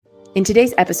In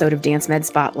today's episode of Dance Med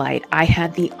Spotlight, I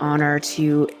had the honor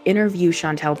to interview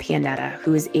Chantelle Pianetta,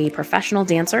 who is a professional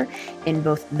dancer in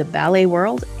both the ballet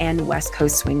world and West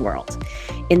Coast swing world.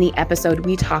 In the episode,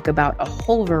 we talk about a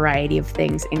whole variety of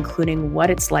things, including what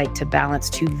it's like to balance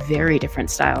two very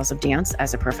different styles of dance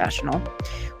as a professional,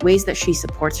 ways that she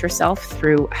supports herself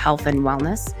through health and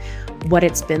wellness, what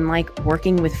it's been like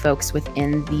working with folks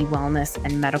within the wellness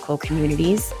and medical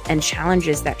communities, and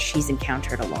challenges that she's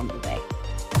encountered along the way.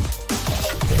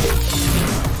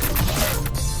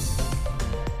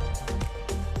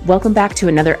 Welcome back to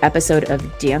another episode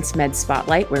of Dance Med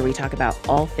Spotlight, where we talk about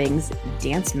all things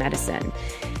dance medicine.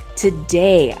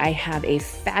 Today, I have a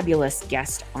fabulous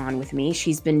guest on with me.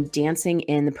 She's been dancing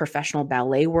in the professional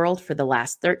ballet world for the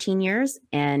last 13 years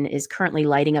and is currently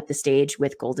lighting up the stage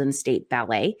with Golden State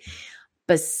Ballet.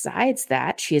 Besides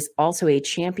that, she is also a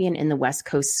champion in the West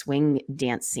Coast swing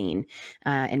dance scene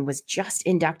and was just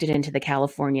inducted into the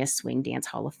California Swing Dance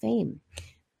Hall of Fame.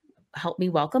 Help me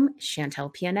welcome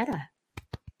Chantelle Pianetta.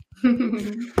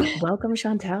 Welcome,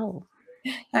 Chantelle.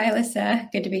 Hi,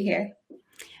 Alyssa. Good to be here.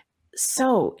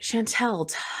 So, Chantelle,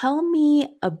 tell me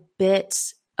a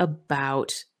bit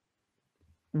about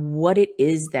what it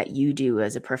is that you do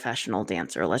as a professional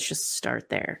dancer. Let's just start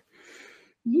there.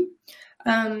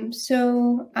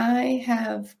 So I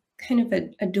have kind of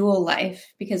a dual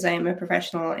life because I am a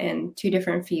professional in two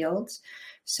different fields.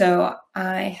 So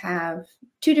I have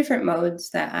two different modes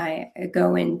that I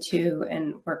go into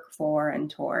and work for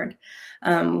and toward.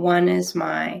 One is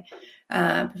my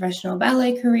professional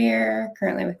ballet career,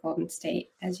 currently with Golden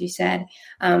State, as you said.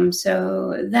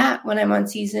 So that when I'm on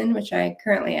season, which I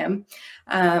currently am,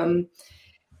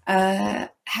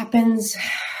 happens,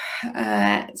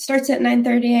 starts at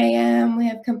 9:30 a.m. We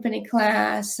have company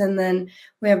class, and then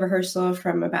we have rehearsal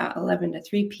from about 11 to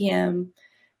 3 p.m.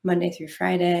 Monday through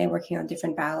Friday, working on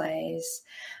different ballets.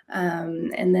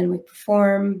 And then we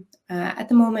perform at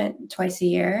the moment twice a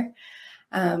year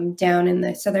down in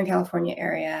the Southern California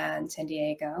area and San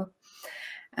Diego.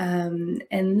 And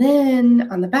then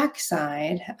on the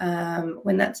backside,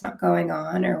 when that's not going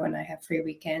on or when I have free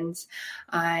weekends,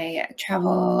 I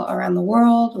travel around the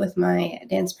world with my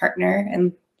dance partner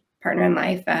and partner in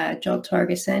life, Joel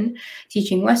Torgerson,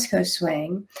 teaching West Coast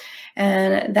swing.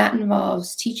 And that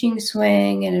involves teaching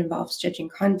swing. It involves judging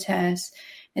contests.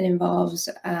 It involves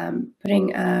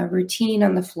putting a routine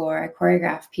on the floor, a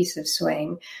choreographed piece of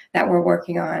swing that we're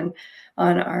working on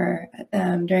our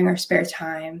during our spare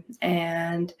time,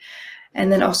 and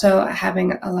then also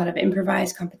having a lot of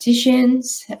improvised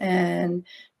competitions and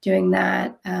doing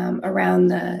that around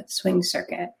the swing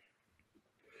circuit.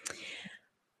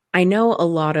 I know a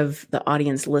lot of the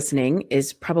audience listening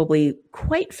is probably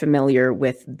quite familiar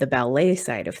with the ballet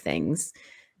side of things.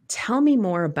 Tell me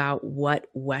more about what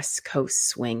West Coast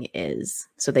swing is,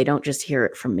 so they don't just hear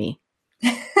it from me.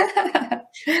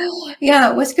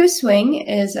 Yeah, West Coast swing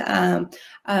is a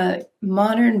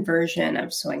modern version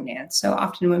of swing dance. So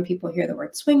often when people hear the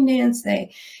word swing dance,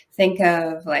 they think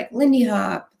of like Lindy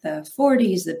Hop, the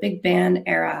 40s, the big band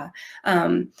era.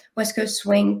 West Coast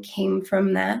swing came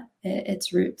from that.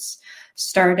 Its roots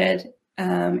started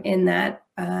in that,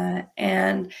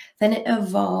 and then it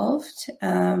evolved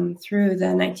through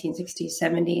the 1960s,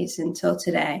 70s until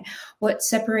today. What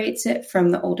separates it from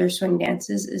the older swing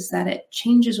dances is that it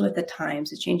changes with the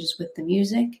times. It changes with the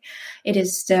music. It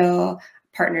is still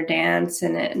partner dance,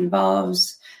 and it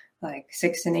involves like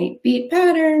 6 and 8 beat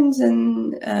patterns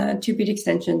and 2 beat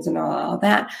extensions and all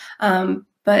that.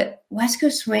 But West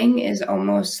Coast swing is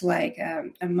almost like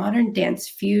a modern dance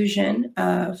fusion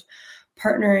of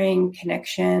partnering,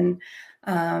 connection.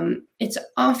 It's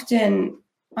often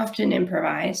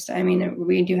improvised. I mean,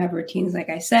 we do have routines, like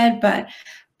I said, but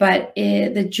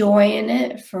the joy in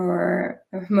it for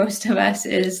most of us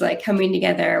is like coming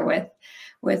together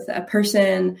with a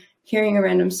person, hearing a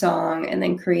random song, and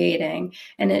then creating.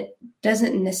 And it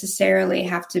doesn't necessarily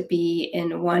have to be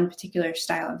in one particular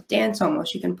style of dance.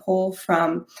 Almost, you can pull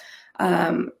from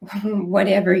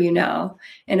whatever you know,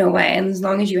 in a way. And as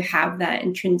long as you have that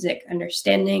intrinsic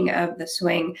understanding of the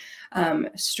swing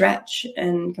stretch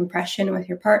and compression with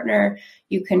your partner,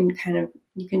 you can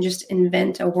just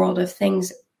invent a world of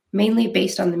things, mainly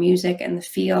based on the music and the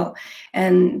feel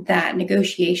and that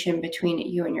negotiation between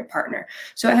you and your partner.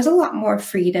 So it has a lot more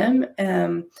freedom.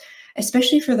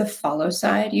 especially for the follow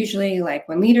side. Usually, like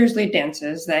when leaders lead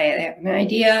dances, they have an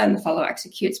idea and the follow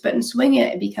executes. But in swing,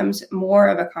 it becomes more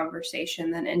of a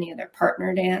conversation than any other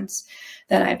partner dance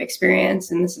that I've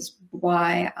experienced. And this is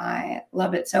why I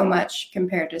love it so much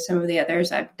compared to some of the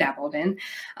others I've dabbled in.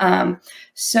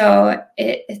 So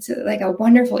it's like a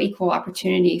wonderful equal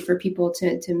opportunity for people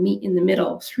to meet in the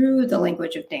middle through the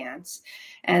language of dance,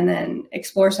 and then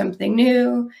explore something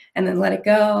new, and then let it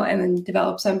go, and then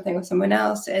develop something with someone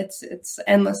else. It's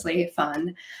endlessly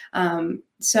fun.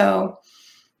 So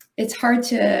it's hard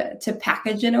to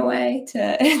package in a way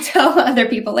to tell other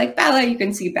people, like ballet, you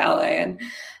can see ballet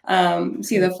and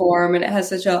see the form, and it has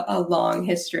such a long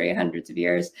history, hundreds of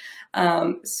years.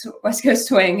 So West Coast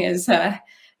swing is,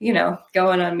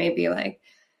 going on maybe like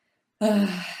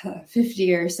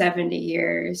 50 or 70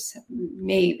 years,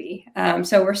 maybe.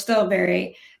 So we're still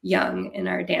very young in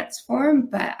our dance form,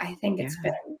 but I think it's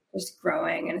been just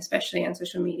growing, and especially on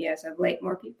social media as of late,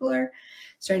 more people are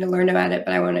starting to learn about it.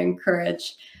 But I want to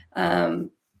encourage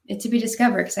it to be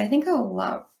discovered, because I think a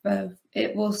lot of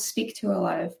it will speak to a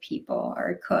lot of people, or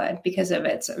it could, because of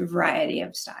its variety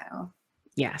of style.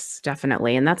 Yes,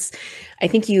 definitely. And I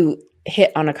think you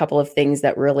hit on a couple of things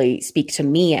that really speak to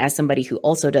me as somebody who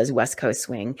also does West Coast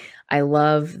swing. I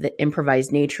love the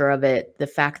improvised nature of it, the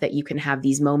fact that you can have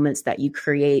these moments that you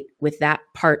create with that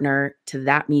partner to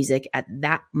that music at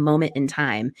that moment in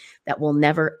time that will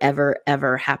never, ever,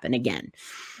 ever happen again.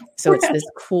 So it's this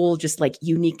cool, just like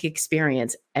unique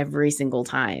experience every single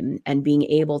time, and being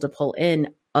able to pull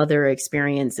in other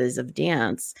experiences of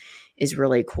dance is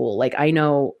really cool. Like, I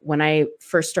know when I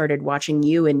first started watching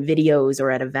you in videos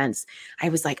or at events, I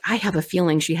was like, I have a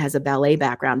feeling she has a ballet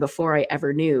background, before I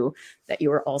ever knew that you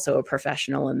were also a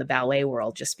professional in the ballet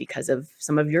world, just because of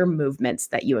some of your movements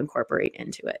that you incorporate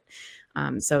into it.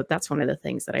 So that's one of the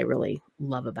things that I really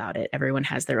love about it. Everyone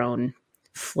has their own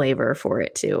flavor for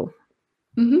it too.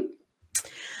 Mm-hmm.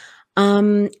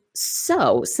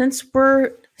 So since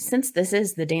this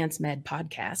is the Dance Med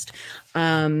podcast,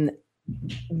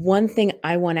 one thing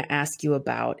I want to ask you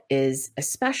about is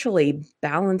especially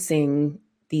balancing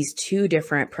these two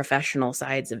different professional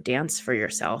sides of dance for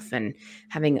yourself, and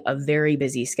having a very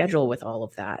busy schedule with all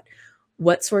of that.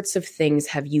 What sorts of things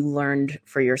have you learned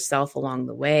for yourself along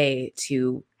the way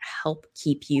to help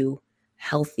keep you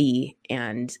healthy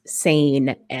and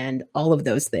sane and all of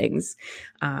those things,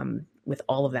 with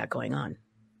all of that going on?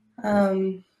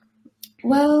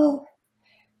 Well,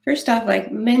 first off,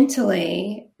 like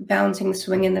mentally, balancing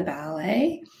swing and the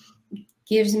ballet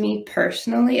gives me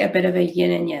personally a bit of a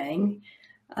yin and yang.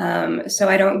 So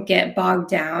I don't get bogged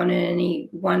down in any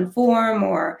one form,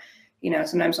 or,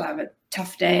 sometimes I'll have a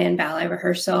tough day in ballet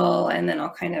rehearsal, and then I'll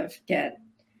kind of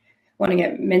want to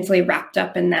get mentally wrapped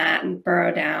up in that and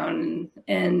burrow down.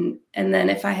 And then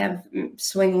if I have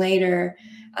swing later,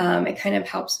 it kind of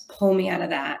helps pull me out of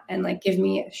that, and like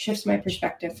shifts my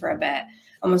perspective for a bit,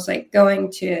 almost like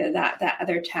going to that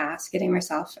other task, getting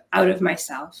myself out of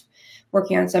myself,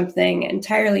 working on something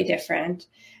entirely different,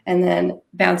 and then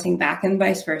bouncing back, and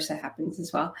vice versa happens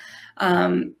as well.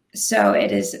 So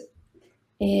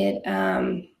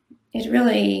I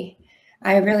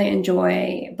really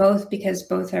enjoy both, because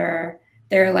they're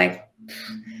like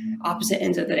opposite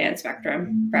ends of the dance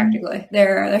spectrum, practically.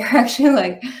 They're actually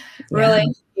like really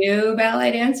few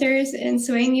ballet dancers in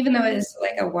swing, even though it is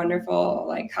like a wonderful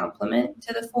like complement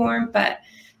to the form. But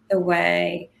the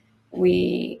way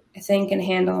we think and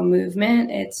handle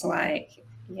movement, it's like,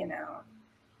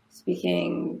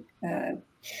 speaking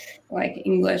like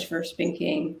English versus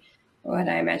speaking what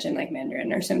I imagine like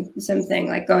Mandarin, or something,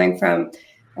 like going from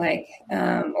like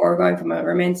or going from a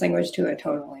Romance language to a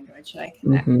tonal language, like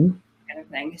that kind of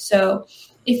thing. So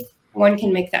if one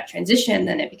can make that transition,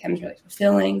 then it becomes really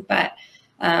fulfilling. But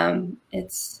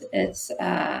it's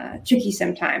tricky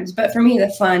sometimes. But for me, the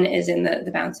fun is in the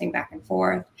bouncing back and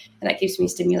forth, and that keeps me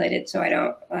stimulated, so I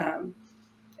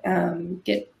don't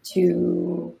get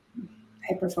too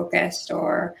hyper focused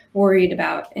or worried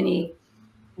about any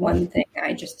one thing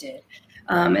I just did.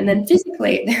 And then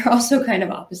physically, they're also kind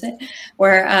of opposite,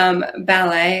 where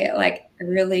ballet like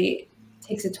really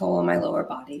takes a toll on my lower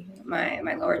body, my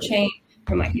lower chain,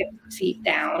 from my hip feet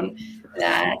down.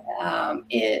 That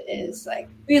it is like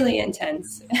really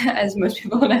intense, as most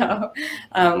people know,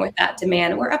 with that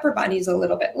demand. Where upper body is a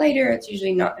little bit lighter, it's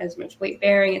usually not as much weight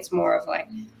bearing. It's more of like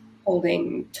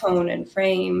holding tone and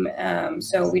frame,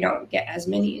 so we don't get as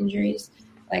many injuries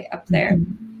like up there.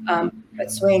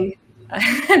 But swing,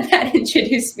 that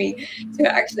introduced me to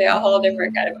actually a whole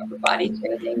different kind of upper body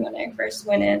training when I first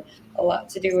went in. A lot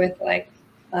to do with like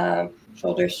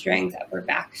shoulder strength, upper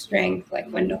back strength, like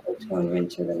when to hold tone, when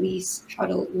to release, how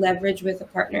to leverage with a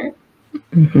partner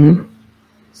Mm-hmm.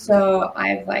 So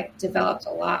I've like developed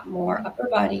a lot more upper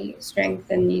body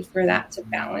strength and need for that to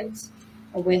balance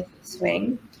with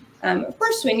swing. Of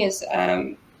course, swing is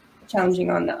challenging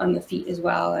on the feet as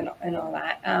well and all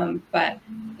that. But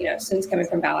since coming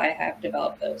from ballet, I have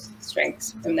developed those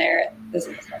strengths from there. It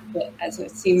doesn't affect it as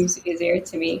it seems easier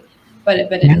to me, but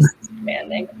it is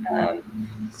demanding.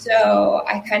 So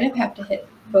I kind of have to hit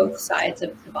both sides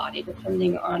of the body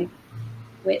depending on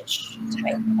which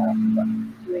type of work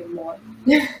I'm doing more.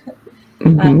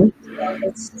 Mm-hmm. So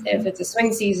if it's a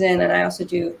swing season, and I also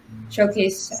do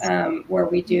showcase where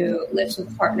we do lifts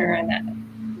with a partner, and that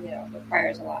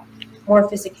requires a lot more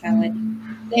physicality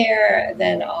there,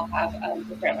 then I'll have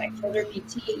different like shoulder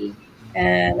PT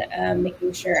and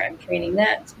making sure I'm training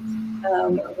that.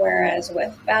 Whereas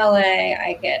with ballet,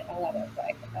 I get a lot of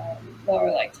like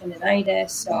lower like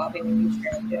tendonitis, so I'll be making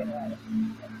sure I'm doing a lot of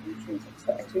intrinsic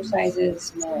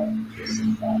exercises, more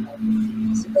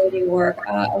disability work,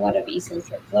 a lot of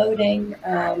eccentric loading,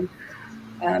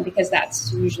 because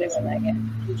that's usually when I get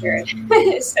injured.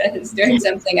 Is doing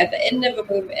something at the end of a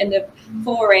move, end of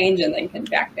full range, and then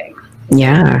contracting.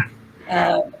 Yeah.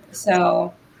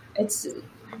 So it's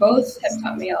both have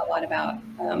taught me a lot about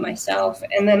myself,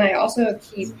 and then I also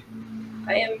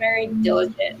I am very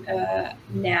diligent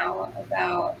now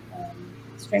about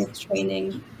strength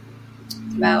training,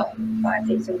 about 5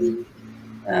 days a week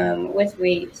with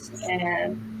weights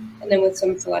and then with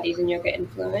some Pilates and yoga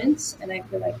influence. And I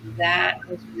feel like that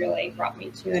has really brought me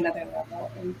to another level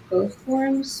in both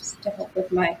forms to help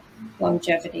with my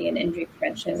longevity and injury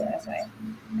prevention as I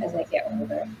get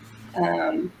older.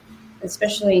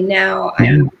 Especially now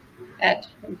I'm at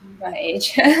my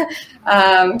age,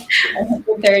 I'm in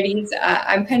my 30s.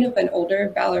 I'm kind of an older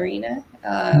ballerina.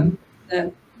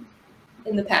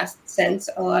 In the past sense,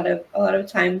 a lot of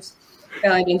times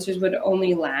ballet dancers would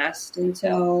only last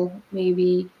until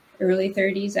maybe early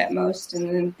 30s at most, and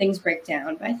then things break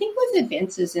down. But I think with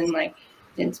advances in like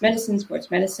dance medicine,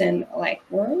 sports medicine, like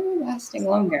we're lasting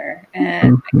longer.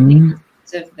 And I think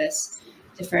because of this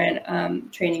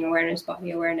different training awareness,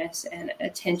 body awareness, and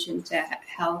attention to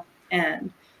health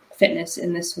and fitness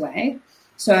in this way.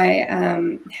 So I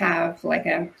have like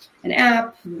an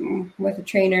app with a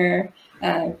trainer.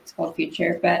 It's called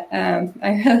Future, but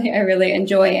I really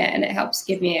enjoy it, and it helps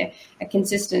give me a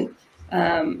consistent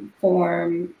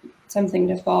form, something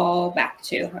to fall back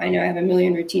to. I know I have a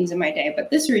million routines in my day,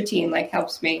 but this routine like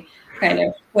helps me kind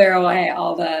of clear away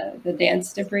all the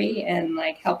dance debris and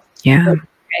like help build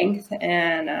strength.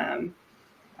 And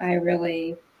I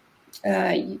really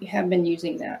have been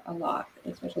using that a lot,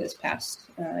 especially this past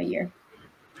year.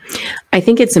 I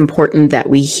think it's important that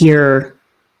we hear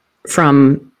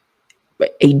from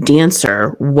a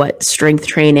dancer what strength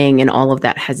training and all of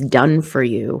that has done for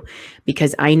you,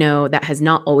 because I know that has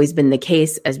not always been the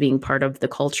case as being part of the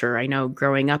culture. I know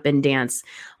growing up in dance,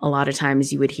 a lot of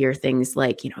times you would hear things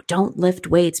like, don't lift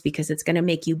weights because it's going to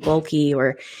make you bulky.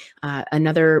 Or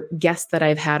another guest that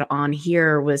I've had on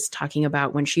here was talking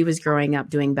about when she was growing up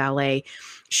doing ballet,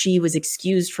 she was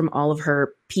excused from all of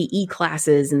her PE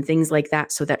classes and things like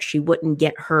that so that she wouldn't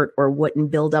get hurt or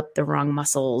wouldn't build up the wrong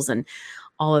muscles and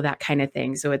all of that kind of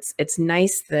thing. So it's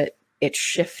nice that it's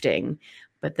shifting,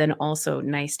 but then also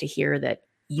nice to hear that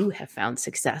you have found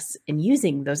success in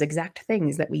using those exact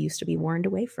things that we used to be warned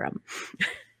away from.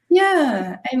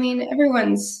 Yeah. I mean,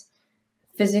 everyone's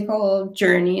physical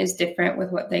journey is different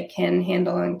with what they can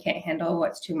handle and can't handle,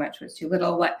 what's too much, what's too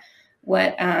little, what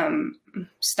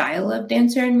style of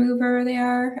dancer and mover they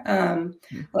are.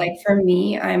 Like for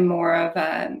me, I'm more of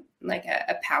a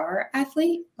power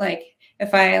athlete. Like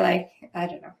if I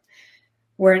don't know,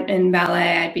 weren't in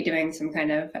ballet, I'd be doing some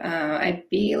kind of, I'd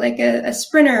be like a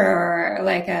sprinter or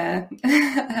like I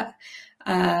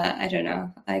don't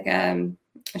know, like a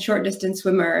short distance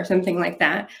swimmer or something like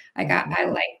that. I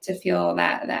like to feel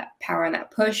that power and that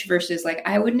push versus like,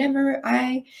 I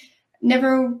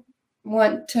never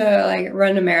want to like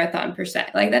run a marathon per se.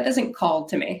 Like that doesn't call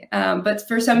to me. But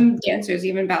for some dancers,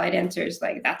 even ballet dancers,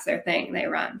 like that's their thing, they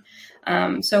run.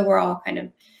 So we're all kind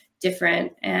of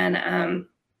different. And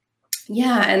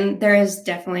and there is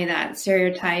definitely that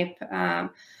stereotype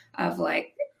of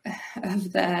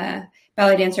the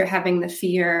ballet dancer having the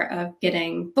fear of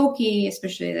getting bulky,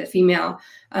 especially the female,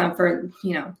 for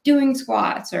doing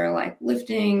squats or like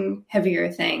lifting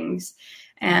heavier things.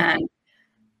 And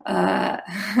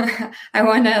I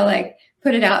want to like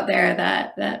put it out there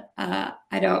that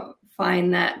I don't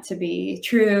find that to be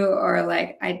true, or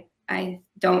like I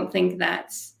don't think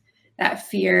that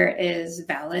fear is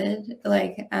valid.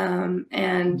 Like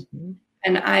and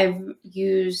I've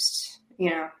used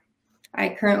I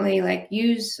currently like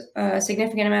use a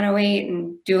significant amount of weight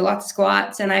and do lots of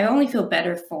squats, and I only feel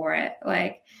better for it.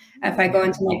 Like if I go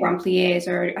into like grand plies,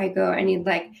 or I need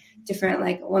like different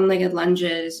like one-legged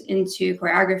lunges into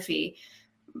choreography,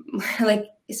 like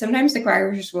sometimes the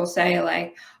choreographers will say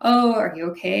like, oh, are you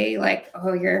okay? Like,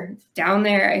 oh, you're down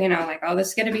there, like, oh, this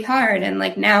is going to be hard. And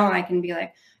like, now I can be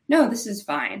like, no, this is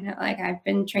fine. Like I've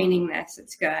been training this,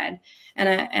 it's good.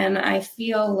 And I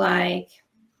feel like,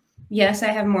 yes, I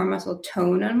have more muscle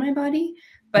tone on my body,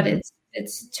 but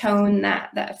it's tone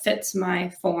that fits my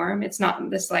form. It's not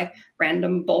this like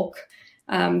random bulk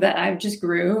that I've just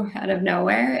grew out of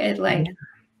nowhere. It like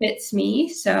fits me.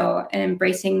 So, and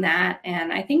embracing that.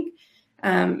 And I think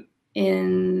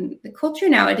in the culture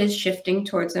now, it is shifting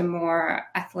towards a more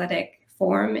athletic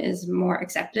form is more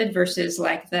accepted versus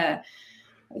like the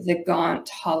gaunt,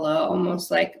 hollow, almost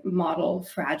like model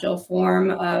fragile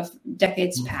form of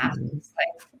decades past. It's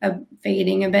like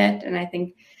fading a bit. And I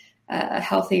think a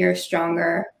healthier,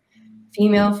 stronger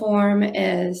female form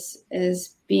is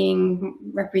being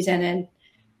represented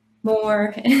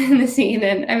more in the scene.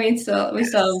 And I mean, we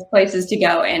still have places to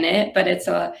go in it, but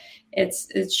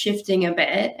it's shifting a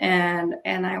bit, and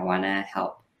I want to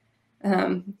help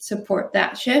support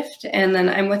that shift. And then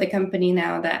I'm with a company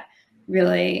now that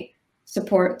really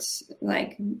supports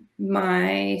like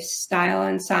my style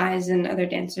and size, and other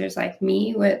dancers like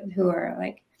me who are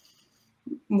like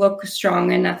look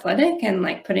strong and athletic, and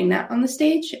like putting that on the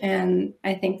stage. And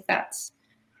I think that's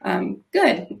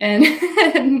good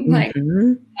and like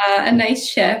a nice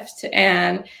shift.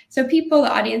 And so the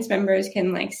audience members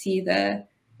can like see the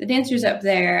dancers up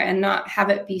there and not have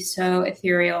it be so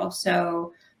ethereal,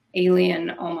 so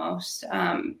alien almost.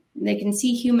 They can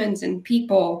see humans and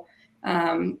people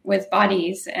with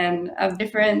bodies and of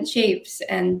different shapes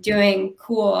and doing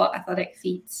cool athletic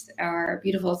feats or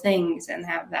beautiful things, and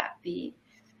have that be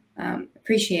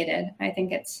appreciated. I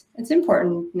think it's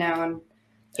important now in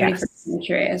 21st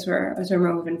century as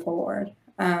we're moving forward.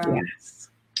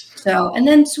 So, and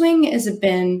then swing has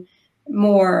been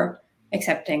more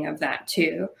accepting of that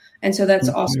too, and so that's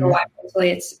also why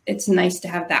it's nice to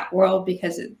have that world,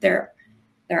 because there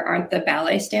aren't the old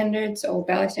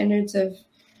ballet standards of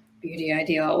beauty,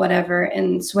 ideal, whatever.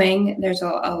 In swing, there's a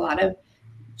lot of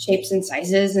shapes and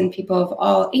sizes and people of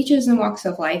all ages and walks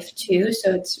of life too.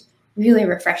 So it's really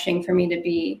refreshing for me to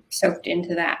be soaked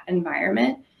into that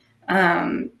environment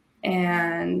and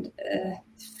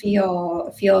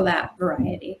feel that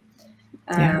variety.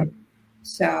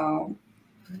 So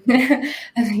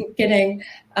I'm kidding.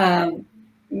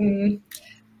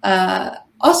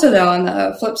 Also, though, on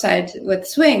the flip side with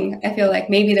swing, I feel like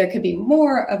maybe there could be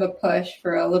more of a push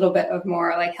for a little bit of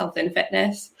more like health and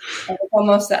fitness. Like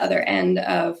almost the other end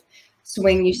of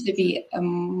swing used to be a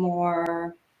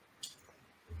more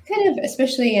kind of,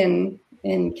 especially in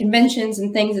conventions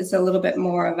and things, it's a little bit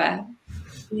more of a,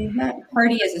 not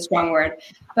party is a strong word,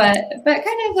 but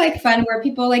kind of like fun where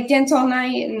people like dance all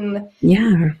night and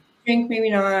drink, maybe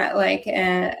not, like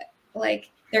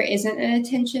there isn't an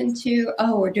attention to,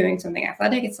 oh, we're doing something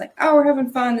athletic. It's like, oh, we're having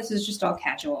fun. This is just all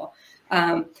casual.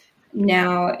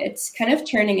 Now it's kind of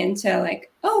turning into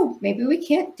like, oh, maybe we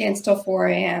can't dance till 4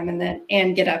 a.m.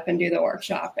 and get up and do the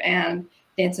workshop and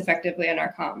dance effectively in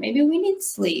our comp. Maybe we need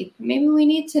sleep. Maybe we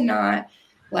need to not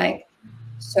like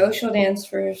social dance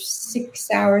for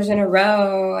 6 hours in a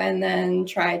row and then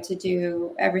try to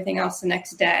do everything else the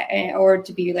next day, or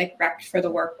to be like wrecked for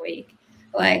the work week.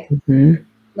 Like,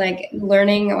 like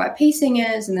learning what pacing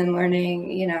is, and then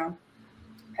learning,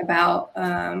 about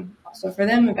also for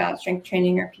them about strength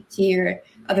training or PT or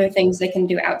other things they can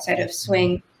do outside of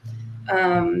swing.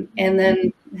 And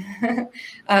then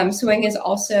swing is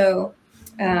also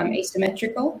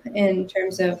asymmetrical in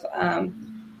terms of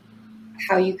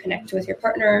how you connect with your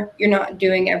partner. You're not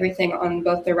doing everything on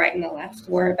both the right and the left,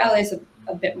 where ballet is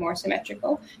a bit more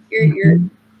symmetrical. You're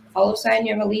follow side and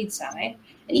you have a lead side.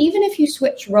 And even if you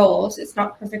switch roles, it's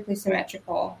not perfectly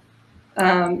symmetrical.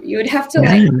 You would have to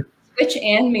like switch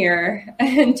and mirror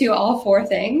and do all 4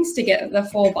 things to get the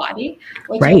full body,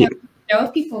 which I don't know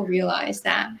if people realize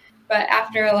that. But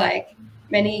after like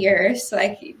many years,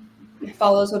 like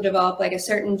follows will develop like a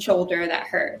certain shoulder that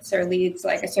hurts, or leads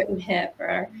like a certain hip,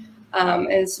 or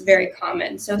is very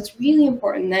common. So it's really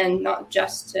important then not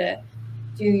just to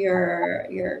do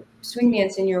your swing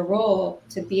dance in your role,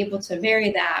 to be able to vary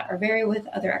that or vary with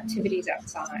other activities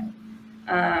outside.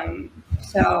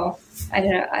 So I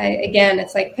don't know. Again,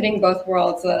 it's like putting both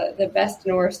worlds, the best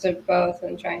and worst of both,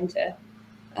 and trying to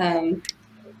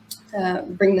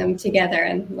bring them together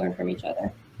and learn from each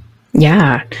other.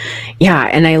 Yeah. Yeah.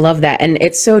 And I love that. And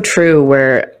it's so true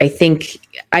where I think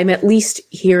I'm at least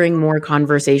hearing more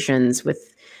conversations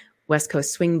with West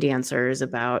Coast swing dancers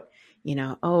about,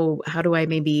 oh, how do I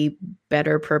maybe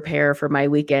better prepare for my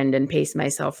weekend and pace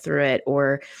myself through it?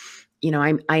 Or,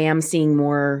 I am seeing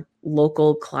more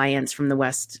local clients from the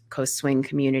West Coast swing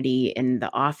community in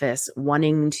the office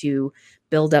wanting to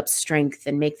build up strength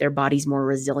and make their bodies more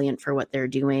resilient for what they're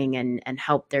doing and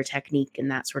help their technique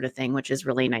and that sort of thing, which is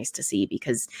really nice to see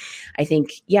because I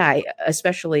think,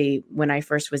 especially when I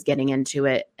first was getting into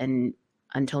it and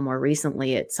until more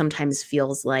recently, it sometimes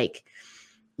feels like,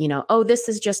 oh, this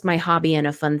is just my hobby and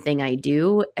a fun thing I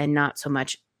do, and not so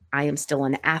much I am still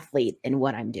an athlete in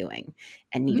what I'm doing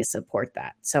and need Mhm. to support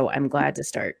that. So I'm glad to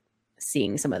start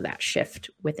seeing some of that shift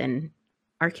within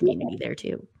our community there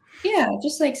too. Yeah,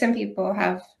 just like some people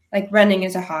have like running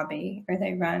as a hobby or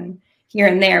they run here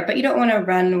and there, but you don't want to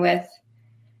run with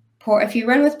if you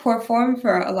run with poor form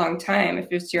for a long time, if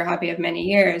it's your hobby of many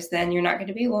years, then you're not going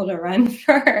to be able to run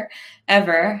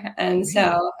forever. And Right.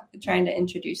 so trying to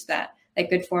introduce that like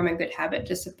good form and good habit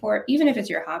to support, even if it's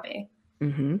your hobby.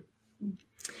 Mm-hmm.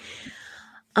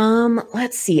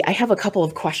 Let's see. I have a couple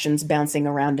of questions bouncing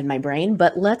around in my brain,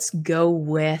 but let's go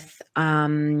with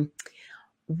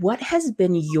what has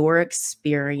been your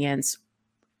experience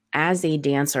as a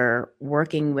dancer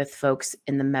working with folks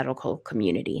in the medical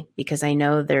community? Because I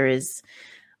know there is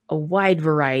a wide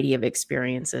variety of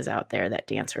experiences out there that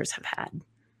dancers have had.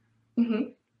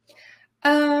 Mm-hmm.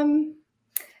 Um,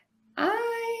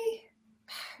 I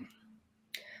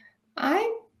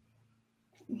I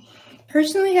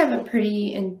personally have a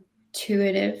pretty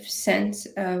intuitive sense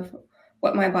of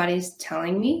what my body's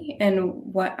telling me and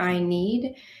what I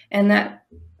need, and that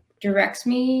directs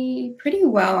me pretty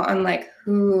well on like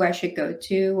who I should go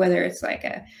to, whether it's like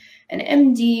an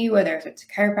MD, whether if it's a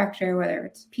chiropractor, whether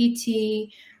it's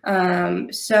PT.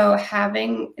 So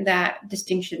having that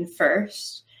distinction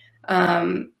first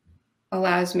has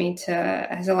allowed me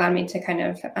to kind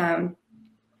of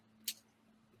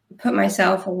put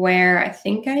myself where I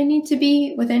think I need to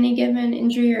be with any given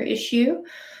injury or issue.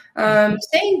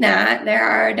 Saying that, there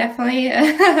are definitely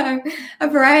a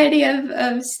variety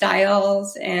of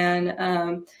styles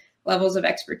and levels of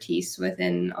expertise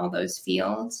within all those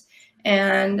fields.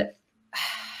 And I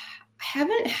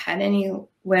haven't had any,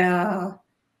 well,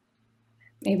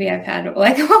 maybe I've had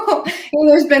like,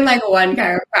 there's been like one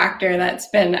chiropractor that's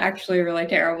been actually really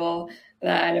terrible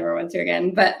that I never went to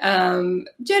again. But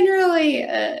generally,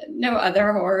 no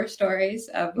other horror stories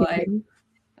of like,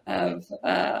 Mm-hmm.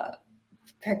 of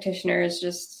practitioners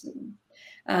just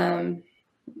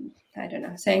I don't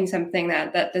know, saying something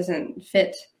that doesn't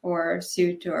fit or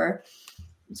suit or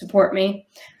support me.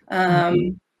 Mm-hmm.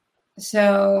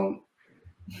 So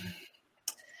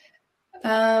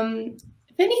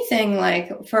if anything,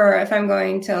 like if I'm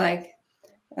going to like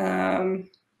an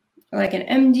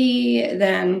MD,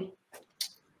 then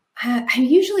I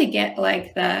usually get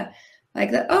like the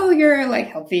oh, you're like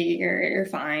healthy, you're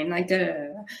fine, like da, da, da,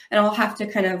 da. And I'll have to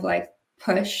kind of like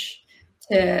push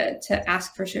to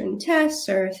ask for certain tests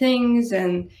or things,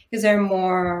 and because they're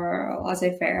more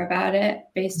laissez-faire about it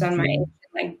based on my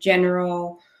like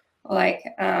general like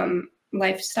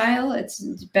lifestyle. It's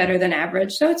better than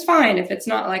average, so it's fine if it's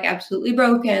not like absolutely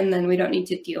broken, then we don't need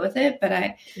to deal with it. But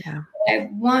I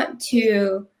want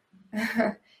to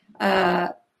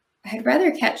I'd rather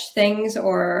catch things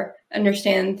or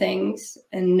understand things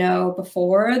and know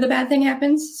before the bad thing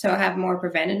happens, so I have more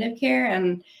preventative care.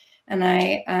 And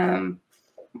I am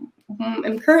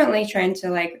currently trying to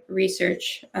like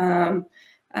research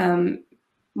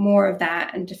more of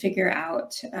that and to figure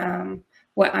out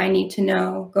what I need to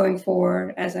know going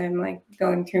forward as I'm like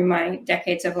going through my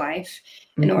decades of life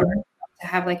in order to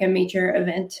have like a major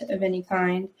event of any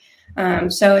kind.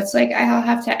 So it's like I'll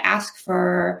have to ask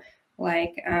for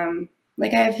like I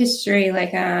have history,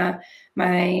 like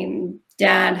my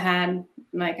dad had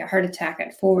like a heart attack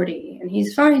at 40 and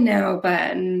he's fine now, but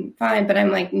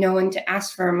I'm like knowing to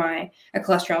ask for a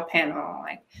cholesterol panel,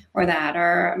 like,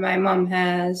 or my mom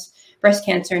has breast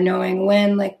cancer, knowing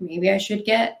when like maybe I should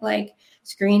get like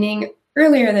screening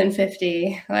earlier than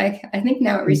 50. Like I think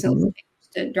now it recently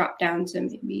to drop down to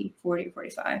maybe 40 or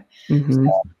 45. Mm-hmm.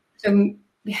 So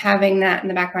having that in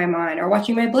the back of my mind, or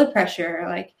watching my blood pressure,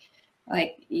 like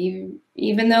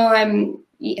even though I'm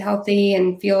eat healthy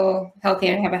and feel healthy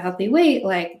and have a healthy weight,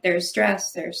 like there's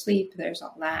stress, there's sleep, there's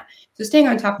all that. So staying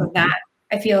on top of that,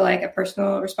 I feel like a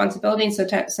personal responsibility. And so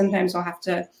sometimes I'll have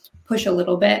to push a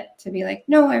little bit to be like,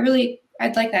 no,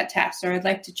 I'd like that test, or I'd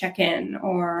like to check in,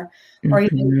 or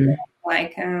even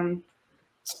like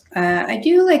I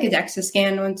do like a DEXA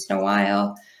scan once in a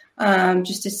while.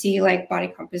 just to see like body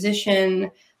composition,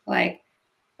 like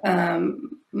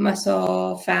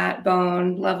muscle, fat,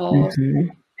 bone levels,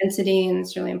 density, and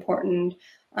it's really important.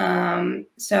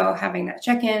 So having that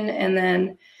check-in, and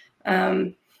then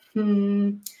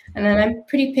I'm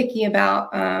pretty picky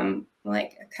about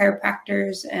like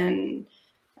chiropractors and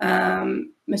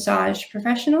massage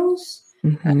professionals.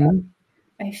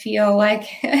 I feel like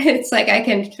it's like I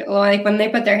can, like when they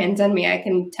put their hands on me, I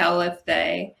can tell if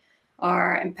they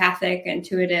are empathic,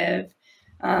 intuitive,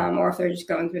 or if they're just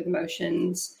going through the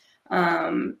motions.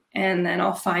 And then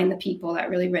I'll find the people that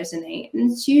really resonate.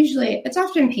 And it's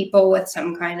often people with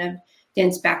some kind of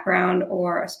dance background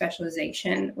or a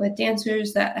specialization with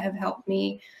dancers that have helped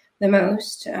me the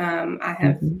most. I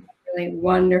have a really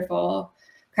wonderful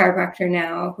chiropractor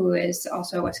now who is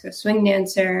also a West Coast swing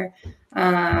dancer.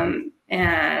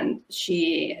 And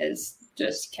she has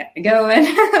just kept me going,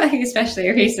 like, especially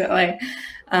recently.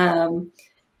 And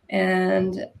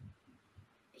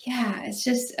yeah, it's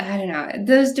just, I don't know,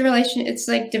 it's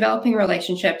like developing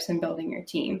relationships and building your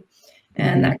team.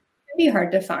 And that can be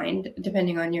hard to find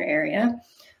depending on your area.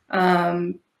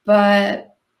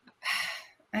 But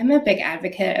I'm a big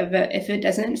advocate of it. If it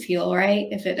doesn't feel right,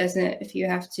 if you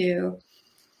have to,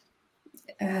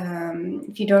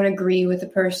 if you don't agree with the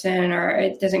person or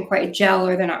it doesn't quite gel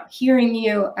or they're not hearing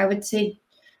you, I would say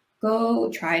go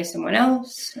try someone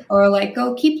else, or like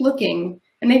go keep looking.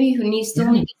 And maybe you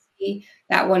still need to see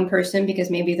that one person because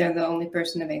maybe they're the only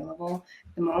person available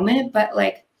at the moment. But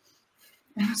like,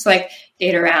 it's like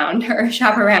date around or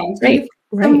shop around. So you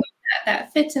find someone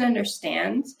that fits and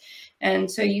understands. And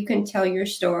so you can tell your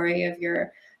story of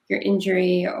your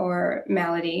injury or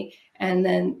malady, and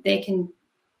then they can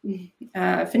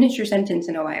finish your sentence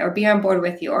in a way, or be on board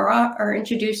with you, or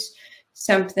introduce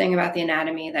something about the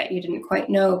anatomy that you didn't quite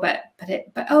know, but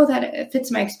it fits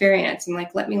my experience, and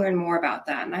like let me learn more about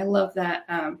that. And I love that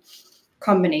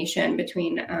combination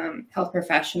between health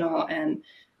professional and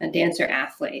a dancer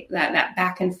athlete, that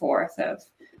back and forth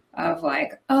of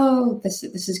like, oh, this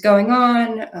is going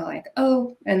on, like,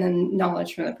 oh, and then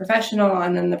knowledge from the professional,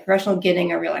 and then the professional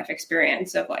getting a real life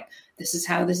experience of like, this is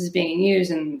how this is being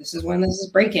used, and this is when this is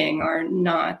breaking or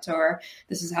not, or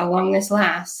this is how long this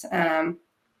lasts.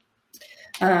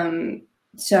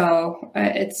 So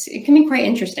it can be quite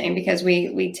interesting because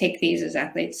we take these as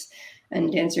athletes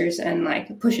and dancers and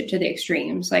like push it to the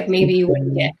extremes. Like maybe you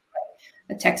wouldn't get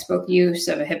a textbook use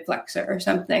of a hip flexor or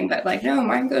something, but like, no,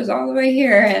 mine goes all the way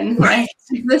here and like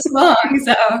this long.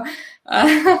 So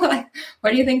like,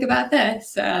 what do you think about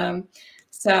this?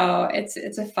 So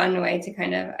it's a fun way to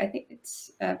kind of, I think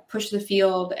it's push the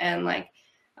field and like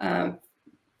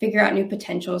figure out new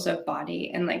potentials of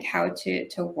body and like how to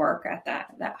work at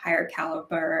that higher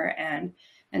caliber and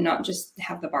not just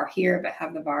have the bar here, but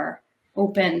have the bar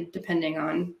open depending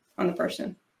on the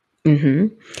person.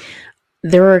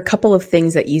 There are a couple of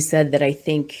things that you said that I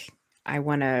think I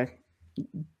want to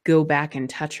go back and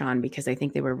touch on because I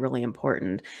think they were really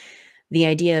important. The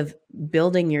idea of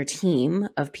building your team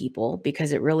of people,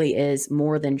 because it really is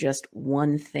more than just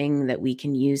one thing that we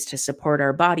can use to support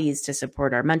our bodies, to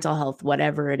support our mental health,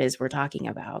 whatever it is we're talking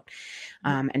about,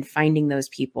 and finding those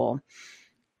people,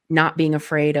 not being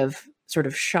afraid of sort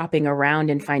of shopping around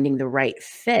and finding the right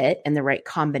fit and the right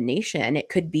combination. It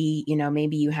could be,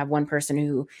 maybe you have one person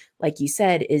who, like you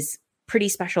said, is pretty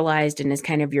specialized and is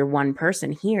kind of your one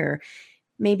person here.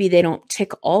 Maybe they don't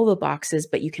tick all the boxes,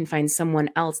 but you can find someone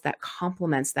else that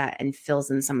complements that and fills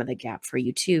in some of the gap for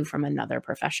you too from another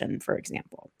profession, for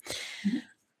example.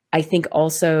 I think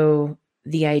also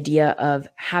the idea of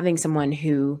having someone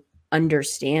who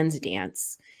understands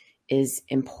dance is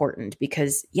important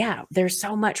because there's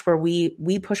so much where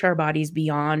we push our bodies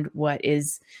beyond what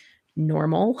is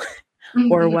normal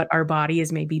or what our body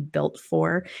is maybe built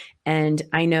for. And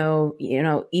I know,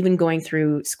 even going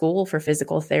through school for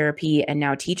physical therapy and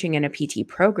now teaching in a PT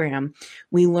program,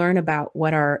 we learn about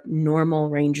what are normal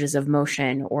ranges of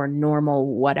motion or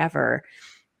normal whatever.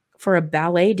 For a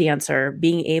ballet dancer,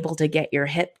 being able to get your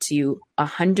hip to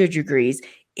 100 degrees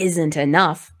isn't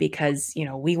enough because,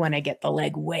 we want to get the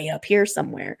leg way up here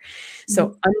somewhere.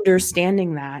 So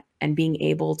understanding that and being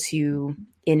able to,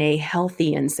 in a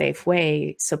healthy and safe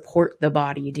way, support the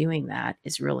body doing that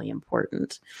is really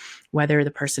important, whether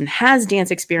the person has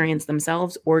dance experience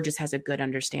themselves or just has a good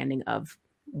understanding of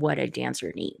what a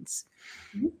dancer needs.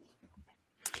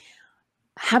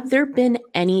 Have there been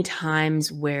any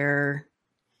times where,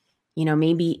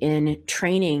 maybe in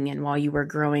training and while you were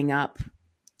growing up,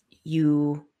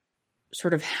 you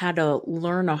sort of had to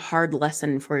learn a hard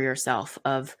lesson for yourself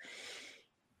of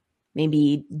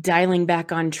maybe dialing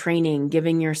back on training,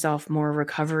 giving yourself more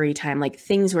recovery time, like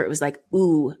things where it was like,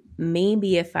 ooh,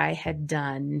 maybe if I had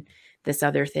done this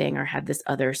other thing or had this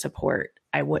other support,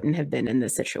 I wouldn't have been in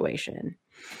this situation,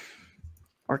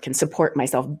 or can support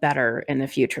myself better in the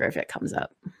future if it comes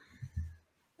up?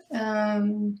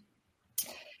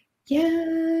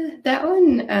 Yeah, that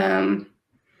one.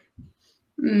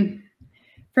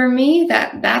 For me,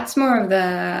 that's more of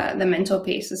the mental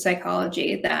piece, the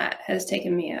psychology that has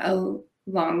taken me a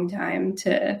long time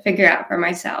to figure out for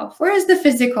myself. Whereas the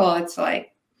physical, it's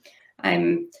like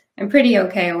I'm pretty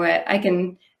okay with. I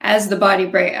can, as the body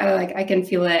break, I can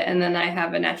feel it, and then I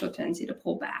have a natural tendency to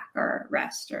pull back or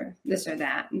rest or this or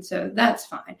that, and so that's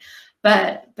fine.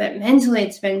 But mentally,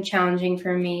 it's been challenging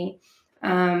for me.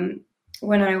 When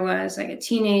I was like a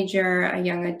teenager, a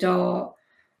young adult,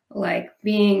 like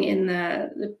being in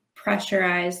the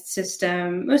pressurized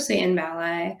system, mostly in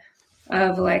ballet,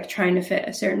 of like trying to fit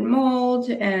a certain mold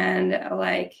and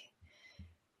like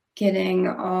getting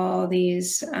all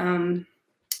these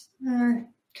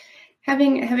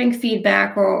having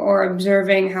feedback or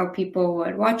observing how people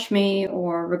would watch me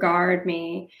or regard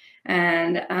me,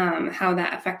 and how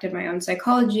that affected my own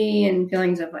psychology and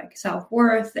feelings of like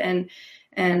self-worth and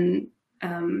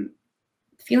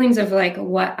feelings of like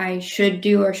what I should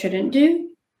do or shouldn't do.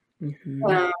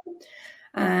 Mm-hmm.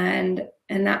 And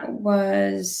that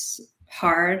was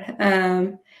hard.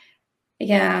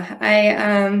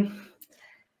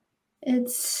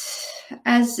 It's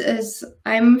as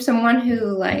I'm someone who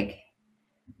like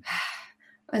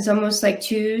is almost like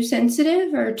too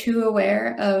sensitive or too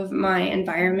aware of my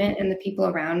environment and the people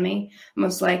around me,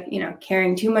 almost like,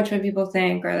 caring too much what people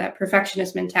think, or that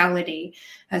perfectionist mentality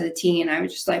as a teen. I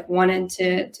was just like wanted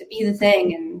to be the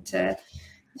thing and to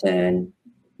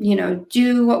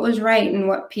do what was right and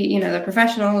what the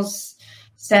professionals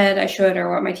said I should,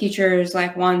 or what my teachers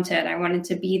like wanted. I wanted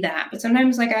to be that, but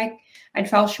sometimes like I'd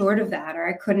fall short of that, or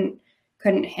I couldn't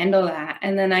handle that,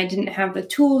 and then I didn't have the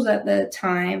tools at the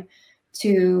time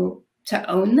to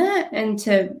own that and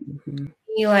to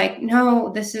be like, no,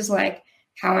 this is like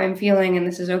how I'm feeling and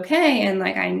this is okay, and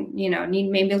like I need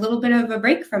maybe a little bit of a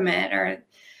break from it, or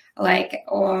like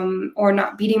or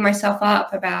not beating myself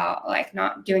up about like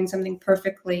not doing something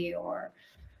perfectly, or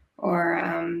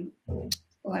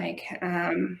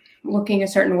looking a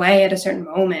certain way at a certain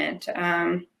moment.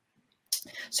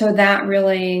 So that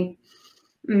really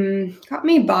got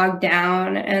me bogged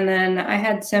down. And then I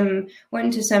had went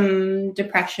into some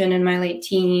depression in my late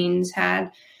teens,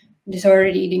 had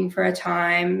disordered eating for a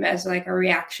time as like a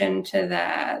reaction to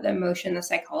the emotion, the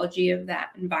psychology of that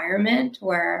environment,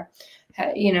 where,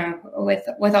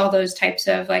 with all those types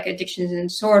of like addictions and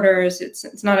disorders,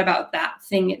 it's not about that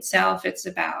thing itself. It's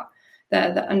about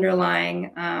the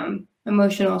underlying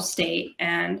emotional state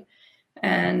and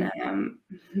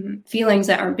feelings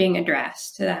that aren't being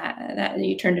addressed, that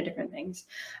you turn to different things.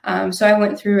 So I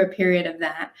went through a period of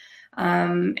that.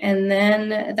 And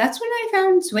then that's when I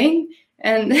found swing,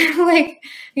 and like,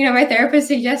 my therapist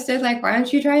suggested like, why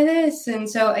don't you try this? And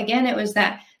so again, it was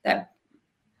that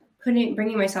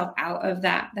bringing myself out of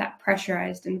that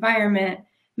pressurized environment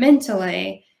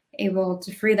mentally, able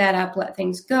to free that up, let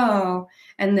things go.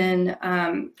 And then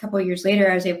a couple of years later,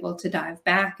 I was able to dive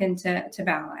back into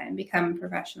ballet and become a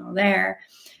professional there.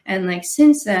 And like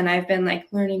since then, I've been like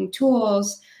learning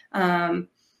tools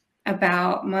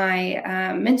about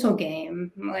my mental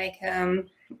game, like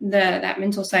that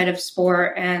mental side of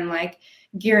sport, and like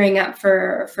gearing up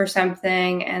for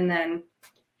something, and then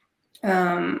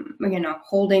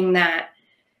holding that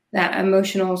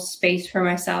emotional space for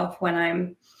myself when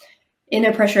I'm in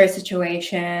a pressurized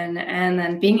situation, and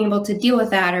then being able to deal with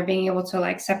that, or being able to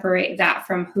like separate that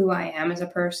from who I am as a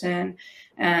person,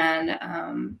 and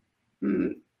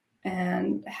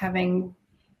having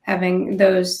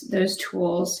those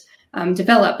tools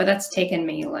develop. But that's taken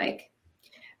me like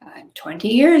 20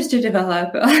 years to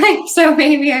develop. So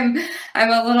maybe I'm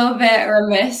a little bit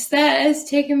remiss that it's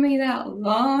taken me that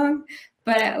long,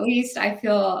 but at least I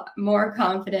feel more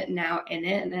confident now in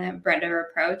it and a better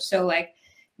approach. So like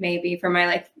maybe for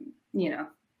my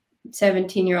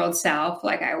 17-year-old self,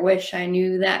 like I wish I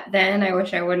knew that then. I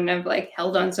wish I wouldn't have like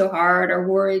held on so hard or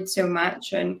worried so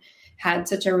much and had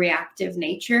such a reactive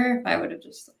nature. If I would have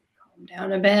just calmed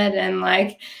down a bit and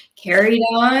like carried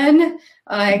on,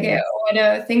 like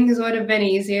things would have been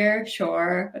easier,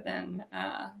 sure. But then,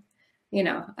 you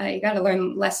got to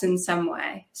learn lessons some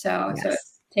way. So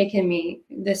it's taken me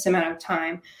this amount of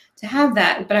time to have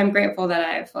that, but I'm grateful that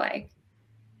I've like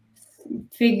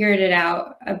figured it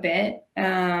out a bit.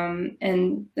 And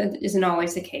that isn't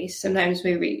always the case. Sometimes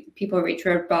people reach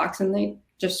roadblocks and they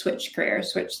just switch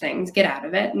careers, switch things, get out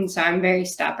of it. And so I'm very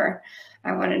stubborn.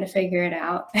 I wanted to figure it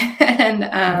out.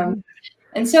 And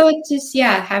And so it's just,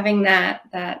 yeah, having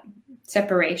that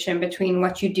separation between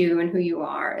what you do and who you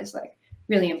are is like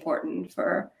really important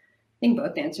for, I think,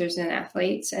 both dancers and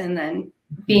athletes. And then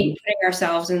putting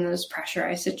ourselves in those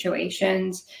pressurized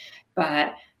situations,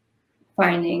 but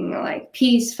finding like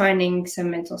peace, finding some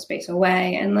mental space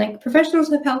away. And like professionals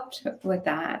have helped with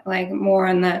that, like more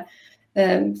on the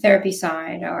therapy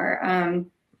side, or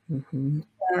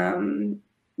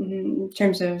in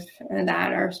terms of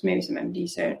that, or maybe some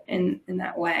MDs in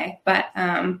that way. But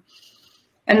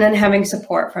and then having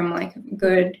support from like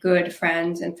good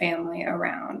friends and family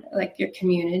around, like your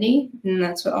community. And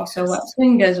that's also what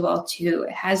swing does well too.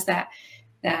 It has that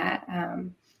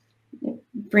it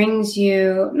brings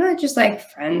you not just like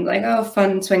friends, like, oh,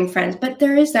 fun swing friends, but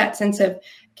there is that sense of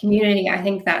community. I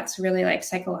think that's really like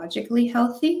psychologically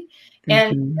healthy.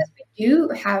 And because we do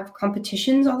have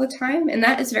competitions all the time, and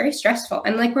that is very stressful.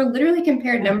 And like, we're literally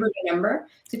compared number to number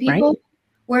to people. Right.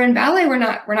 Where in ballet, we're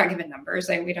not given numbers.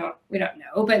 Like we don't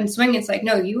know. But in swing, it's like,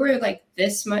 no, you were like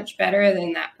this much better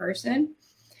than that person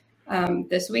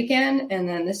this weekend, and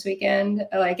then this weekend,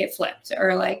 like it flipped,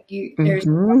 or like there's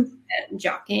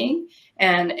jockeying,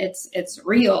 and it's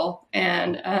real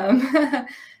and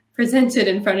presented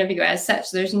in front of you as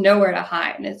such. There's nowhere to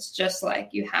hide, and it's just like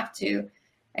you have to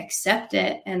accept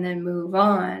it and then move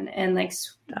on. And like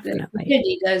the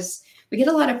community does, we get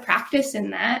a lot of practice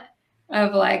in that,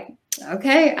 of like,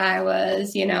 okay, I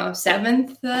was,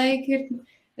 seventh like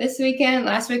this weekend.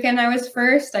 Last weekend I was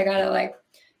first. I gotta like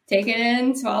take it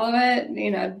in, swallow it,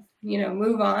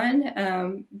 move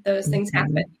on. Those things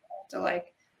happen. You have to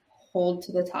like hold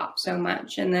to the top so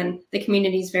much. And then the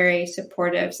community is very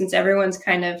supportive, since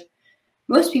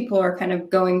most people are kind of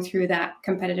going through that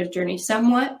competitive journey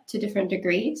somewhat to different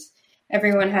degrees.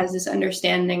 Everyone has this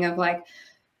understanding of like,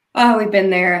 oh, we've been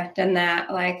there, done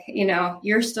that. Like,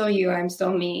 you're still you, I'm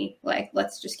still me. Like,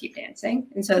 let's just keep dancing.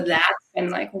 And so that's been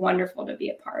like wonderful to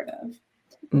be a part of,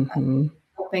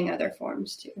 helping other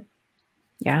forms too.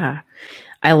 Yeah,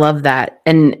 I love that.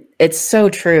 And it's so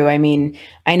true. I mean,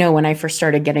 I know when I first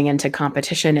started getting into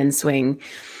competition in swing,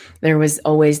 there was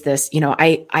always this,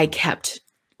 I kept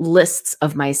lists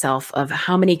of myself of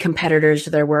how many competitors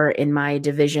there were in my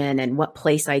division and what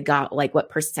place I got, like what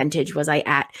percentage was I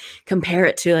at, compare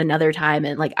it to another time.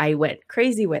 And like, I went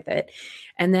crazy with it.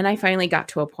 And then I finally got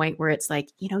to a point where it's like,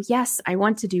 yes, I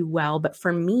want to do well, but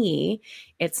for me,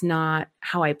 it's not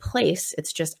how I place.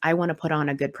 It's just, I want to put on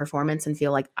a good performance and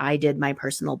feel like I did my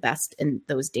personal best in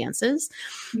those dances.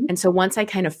 And so once I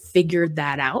kind of figured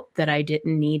that out, that I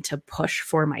didn't need to push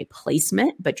for my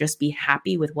placement, but just be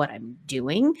happy with what I'm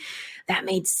doing, that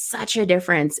made such a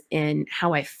difference in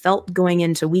how I felt going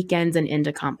into weekends and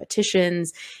into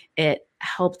competitions. It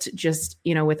helped just,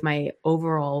 with my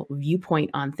overall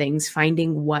viewpoint on things,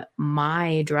 finding what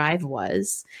my drive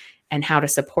was and how to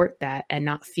support that and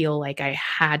not feel like I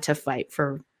had to fight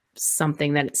for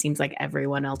something that it seems like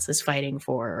everyone else is fighting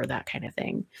for, or that kind of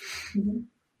thing.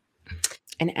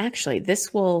 And actually,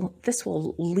 this will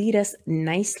lead us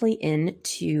nicely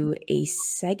into a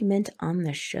segment on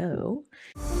the show.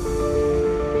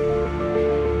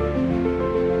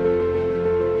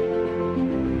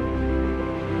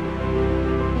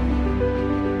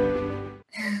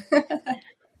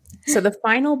 So the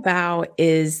final bow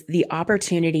is the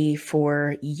opportunity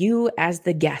for you as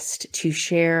the guest to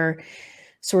share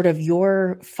sort of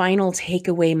your final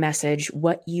takeaway message,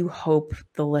 what you hope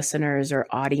the listeners or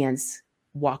audience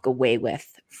walk away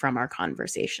with from our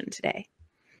conversation today.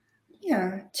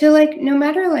 Yeah. To like, no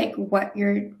matter like what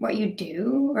you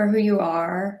do or who you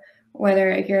are,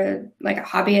 whether you're like a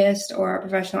hobbyist or a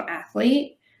professional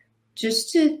athlete,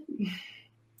 just to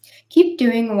keep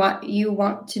doing what you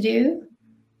want to do,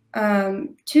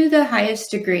 to the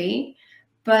highest degree,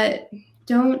 but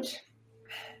don't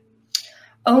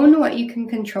own what you can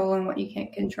control and what you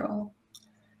can't control.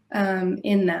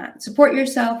 In that, support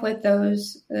yourself with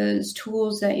those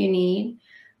tools that you need,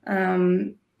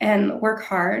 and work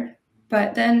hard,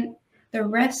 but then the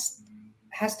rest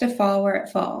has to fall where it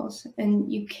falls, and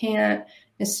you can't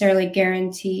necessarily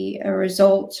guarantee a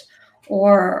result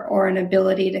or an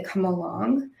ability to come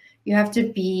along. You have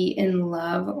to be in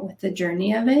love with the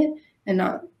journey of it and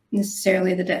not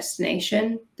necessarily the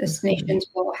destination. Destinations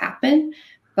will happen,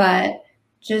 but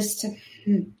just,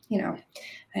 I know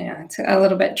it's a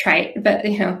little bit trite, but,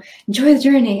 enjoy the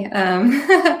journey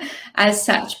as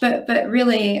such. But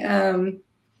really,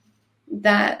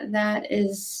 that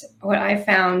is what I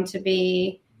found to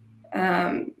be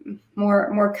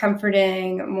more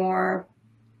comforting, more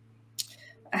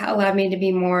allowed me to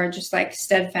be more just like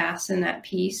steadfast in that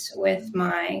peace with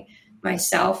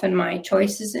myself and my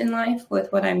choices in life,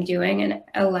 with what I'm doing, and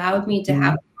allowed me to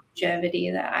have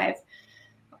longevity that I've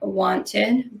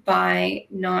wanted by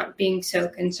not being so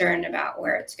concerned about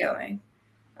where it's going.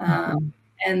 And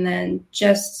then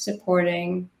just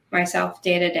supporting myself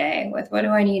day to day with what do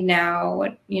I need now?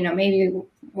 What, maybe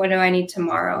what do I need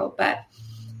tomorrow? But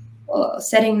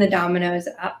setting the dominoes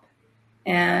up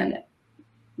and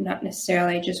not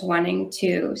necessarily just wanting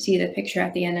to see the picture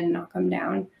at the end and knock them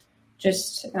down.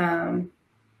 Just to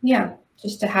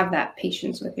have that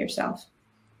patience with yourself.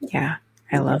 Yeah,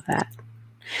 I love that.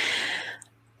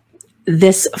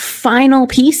 This final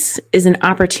piece is an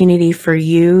opportunity for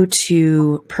you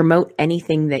to promote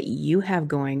anything that you have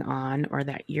going on or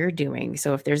that you're doing.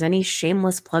 So if there's any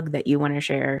shameless plug that you want to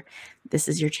share, this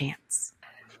is your chance.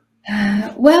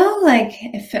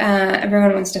 If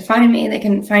everyone wants to find me, they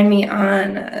can find me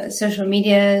on social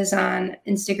medias, on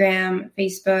Instagram,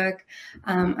 Facebook.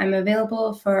 I'm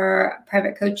available for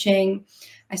private coaching.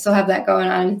 I still have that going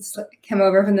on. It's come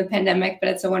over from the pandemic, but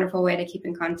it's a wonderful way to keep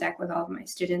in contact with all of my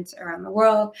students around the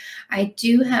world. I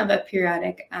do have a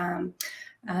periodic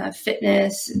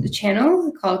fitness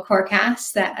channel called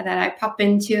Corecast that I pop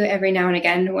into every now and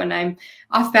again when I'm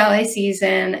off ballet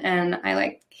season, and I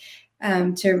like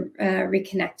to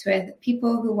reconnect with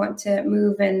people who want to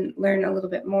move and learn a little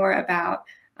bit more about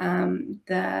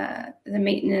the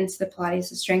maintenance, the Pilates,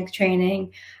 the strength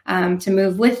training, to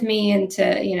move with me and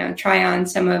to, try on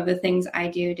some of the things I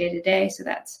do day to day. So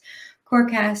that's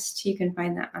Corecast. You can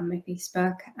find that on my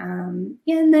Facebook. And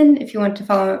then if you want to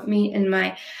follow me and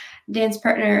my dance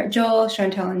partner, Joel,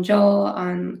 Chantelle and Joel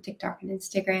on TikTok and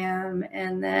Instagram.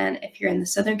 And then if you're in the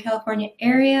Southern California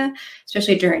area,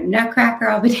 especially during Nutcracker,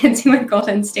 I'll be dancing with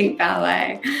Golden State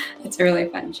Ballet. It's a really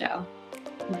fun show.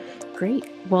 Great.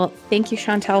 Well, thank you,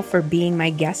 Chantelle, for being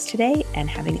my guest today and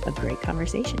having a great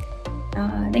conversation.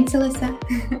 Thanks,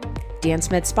 Alyssa.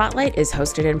 Dance Med Spotlight is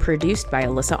hosted and produced by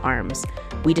Alyssa Arms.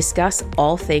 We discuss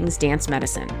all things dance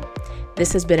medicine.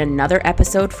 This has been another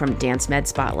episode from Dance Med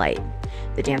Spotlight.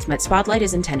 The Dance Med Spotlight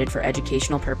is intended for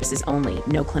educational purposes only.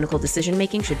 No clinical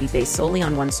decision-making should be based solely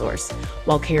on one source.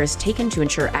 While care is taken to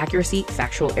ensure accuracy,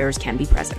 factual errors can be present.